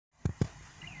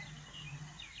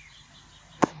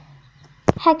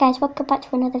Hi guys, welcome back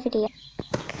to another video.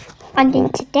 And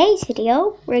in today's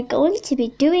video, we're going to be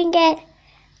doing it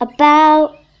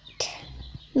about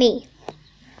me.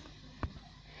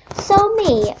 So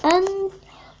me,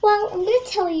 well, I'm going to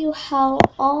tell you how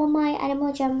all my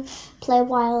Animal Jam Play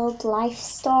Wild life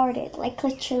started. Like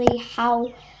literally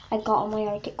how I got all my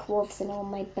Arctic wolves and all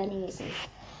my bunnies and,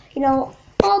 you know,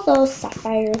 all those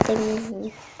sapphire things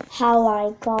and how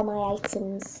I got my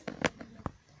items.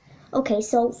 Okay,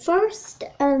 so first,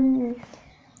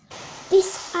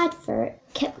 this advert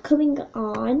kept coming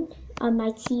on my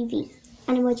TV,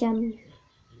 Animal Jam,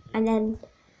 and then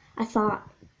I thought,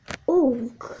 oh,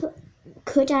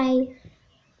 could I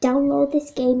download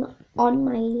this game on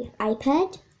my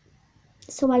iPad?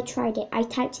 So I tried it. I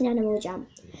typed in Animal Jam,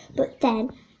 but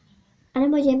then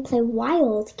Animal Jam Play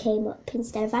Wild came up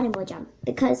instead of Animal Jam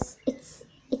because it's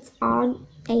on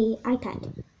a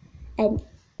iPad, and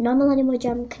normal Animal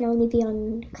Jam can only be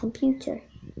on computer.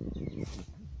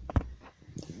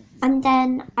 And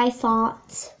then I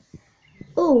thought,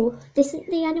 oh, this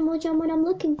isn't the Animal Jam one I'm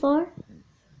looking for.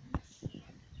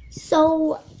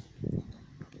 So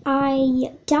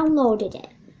I downloaded it.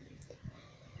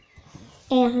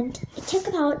 And it took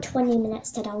about 20 minutes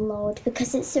to download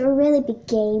because it's a really big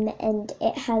game and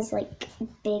it has like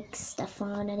big stuff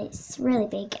on and it's really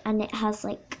big and it has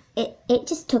like, it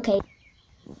just took a,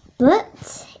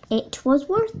 but it was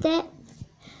worth it.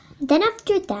 Then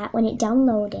after that, when it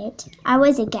downloaded, I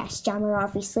was a guest jammer,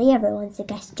 obviously. Everyone's a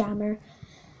guest jammer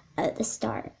at the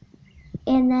start.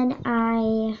 And then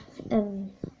I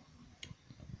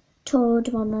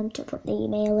told my mum to put the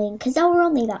email in, because there were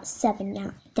only about 7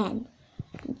 now, then,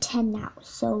 and 10 now,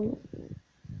 so,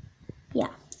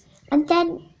 yeah. And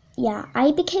then, yeah,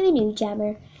 I became a new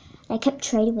jammer. I kept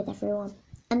trading with everyone.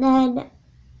 And then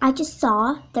I just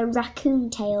saw the raccoon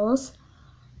tails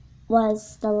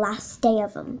was the last day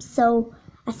of them. So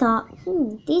I thought,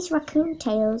 these raccoon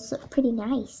tails look pretty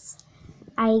nice.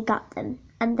 I got them.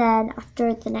 And then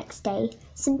after the next day,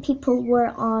 some people were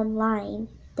online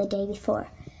the day before.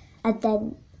 And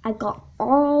then I got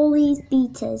all these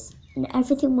betas and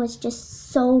everything was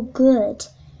just so good.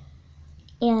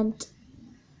 And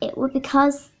it was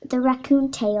because the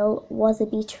raccoon tail was a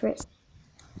beta.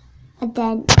 And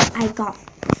then I got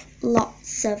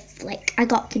lots of, like, I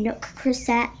got the Nutcracker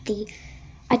set,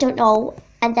 I don't know,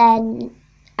 and then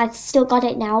I've still got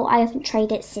it now. I haven't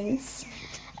traded it since.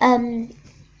 And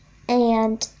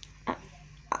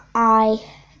I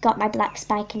got my Black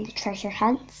Spike in the treasure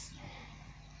hunts.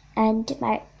 And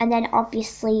then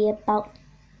obviously about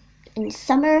in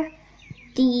summer,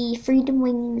 the Freedom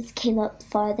Wings came up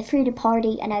for the Freedom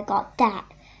Party and I got that.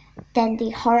 Then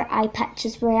the heart eye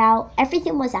patches were out.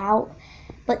 Everything was out.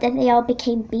 But then they all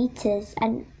became betas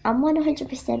and I'm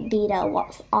 100% beta.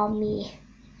 What's on me?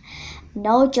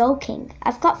 No joking.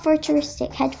 I've got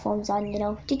futuristic headphones on, you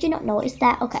know. Did you not notice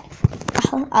that? Okay.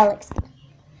 I'll explain.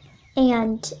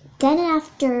 And then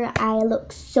after I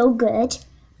looked so good,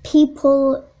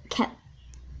 people kept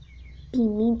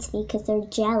being mean to me because they're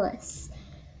jealous.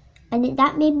 And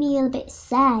that made me a little bit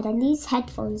sad. And these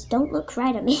headphones don't look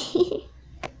right on me.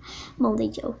 I'm only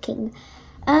joking.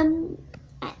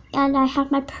 And I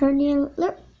have my permanent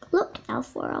look now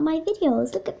for all my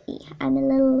videos. Look at me. I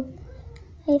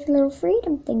have little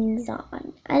freedom things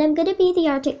on. And I'm going to be the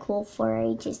Arctic Wolf for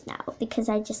ages now because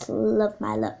I just love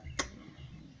my look.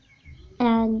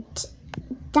 And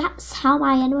that's how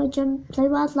my Animal Jam Play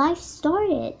Wild life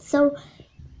started. So,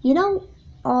 you know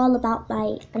all about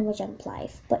my Animal Jam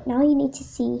life. But now you need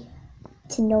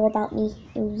to know about me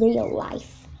in real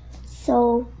life.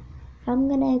 So, I'm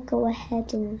going to go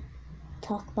ahead and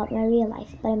talk about my real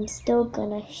life. But I'm still going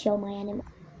to show my animal.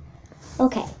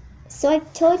 Okay, so I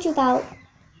told you about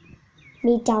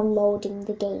me downloading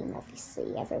the game.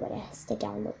 Obviously, everybody has to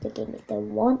download the game if they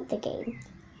want the game.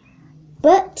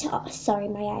 But, sorry,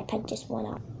 my iPad just went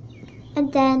up.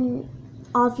 And then,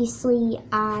 obviously,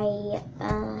 I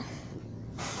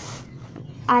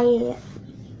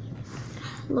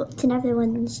looked in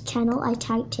everyone's channel. I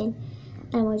typed in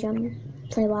Animal Jam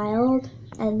Play Wild.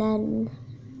 And then,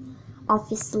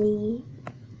 obviously,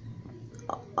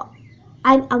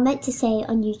 I meant to say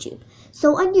on YouTube.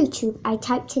 So on YouTube, I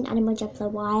typed in Animal Jam Play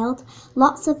Wild.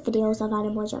 Lots of videos of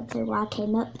Animal Jam Play Wild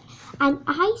came up. And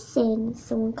I seen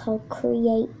someone called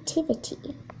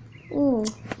Creativity.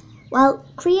 Well,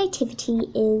 Creativity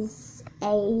is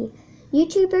a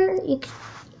YouTuber.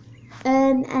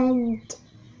 And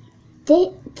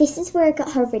this is where I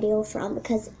got her video from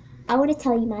because I want to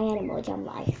tell you my Animal Jam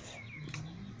life.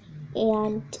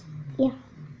 And yeah.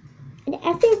 And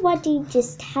everybody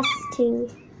just has to,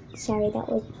 sorry, that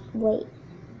was, wait,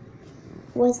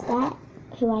 was that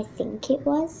who I think it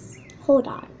was. Hold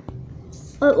on.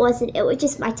 Oh, it wasn't. It was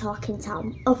just my talking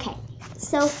Tom. Okay,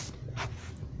 so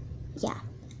yeah,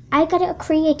 I got a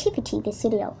creativity this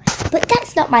video, but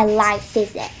that's not my life,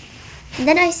 is it? And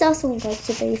then I saw someone go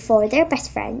to before they're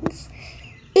best friends.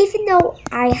 Even though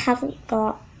I haven't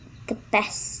got the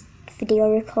best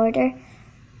video recorder,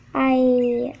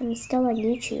 I am still on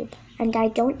YouTube, and I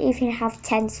don't even have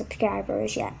 10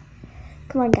 subscribers yet.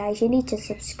 Come on guys, you need to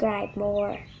subscribe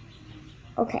more.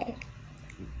 Okay,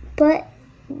 but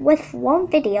with one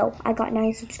video, I got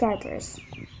 9 subscribers.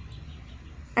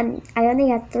 And I only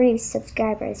had 3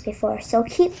 subscribers before, so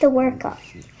keep the work up.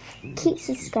 Keep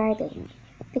subscribing,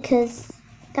 because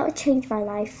that would change my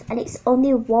life, and it's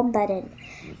only one button.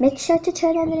 Make sure to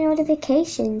turn on the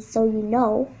notifications so you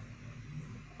know.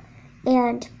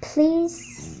 And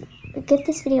please give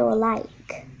this video a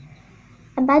like.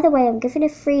 And by the way, I'm giving a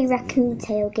free raccoon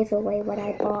tail giveaway what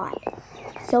I bought.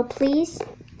 So please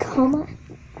come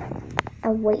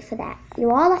and wait for that.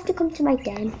 You all have to come to my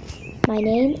den. My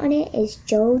name on it is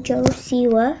Jojo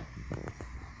Siwa.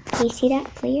 Can you see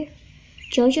that clear?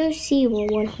 Jojo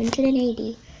Siwa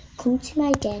 180. Come to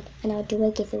my den and I'll do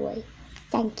a giveaway.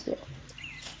 Thank you.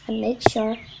 And make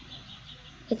sure,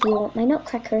 if you want my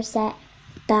nutcracker set,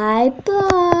 bye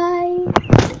bye.